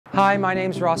Hi, my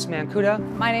name's Ross Mancuda.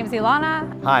 My name's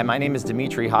Ilana. Hi, my name is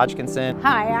Dimitri Hodgkinson.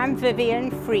 Hi, I'm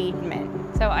Vivian Friedman.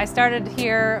 So I started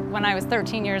here when I was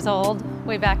 13 years old,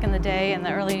 way back in the day in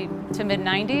the early to mid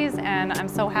 90s, and I'm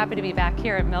so happy to be back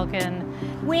here at Milken.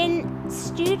 When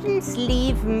students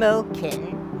leave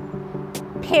Milken,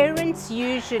 parents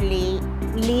usually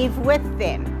leave with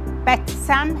them, but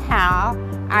somehow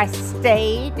I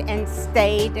stayed and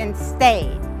stayed and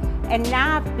stayed, and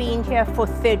now I've been here for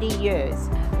 30 years.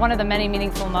 One of the many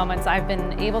meaningful moments I've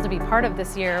been able to be part of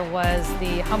this year was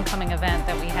the homecoming event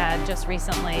that we had just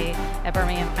recently at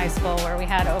Birmingham High School, where we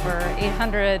had over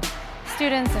 800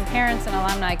 students and parents and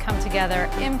alumni come together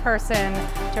in person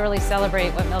to really celebrate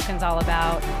what Milken's all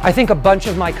about. I think a bunch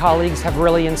of my colleagues have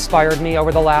really inspired me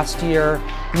over the last year.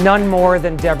 None more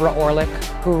than Deborah Orlick,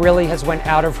 who really has went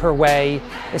out of her way,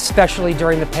 especially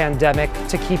during the pandemic,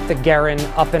 to keep the Guerin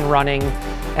up and running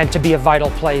and to be a vital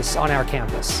place on our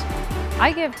campus.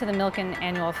 I give to the Milken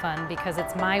Annual Fund because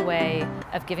it's my way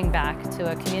of giving back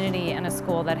to a community and a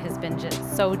school that has been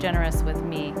just so generous with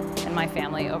me and my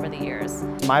family over the years.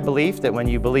 My belief that when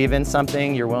you believe in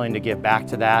something, you're willing to give back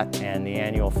to that, and the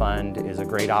Annual Fund is a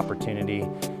great opportunity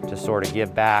to sort of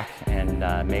give back and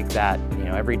make that,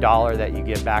 every dollar that you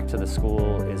give back to the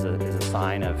school is a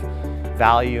sign of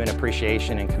value and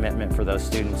appreciation and commitment for those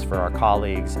students, for our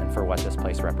colleagues, and for what this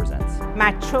place represents.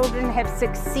 My children have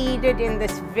succeeded in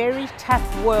this very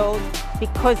tough world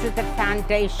because of the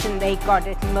foundation they got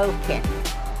at Milken.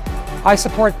 I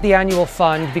support the Annual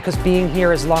Fund because being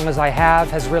here as long as I have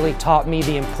has really taught me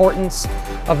the importance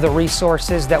of the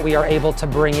resources that we are able to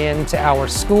bring into our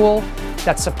school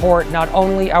that support not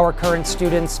only our current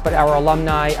students, but our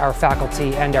alumni, our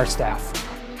faculty, and our staff.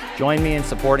 Join me in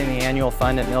supporting the Annual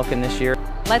Fund at Milken this year.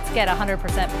 Let's get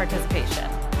 100% participation.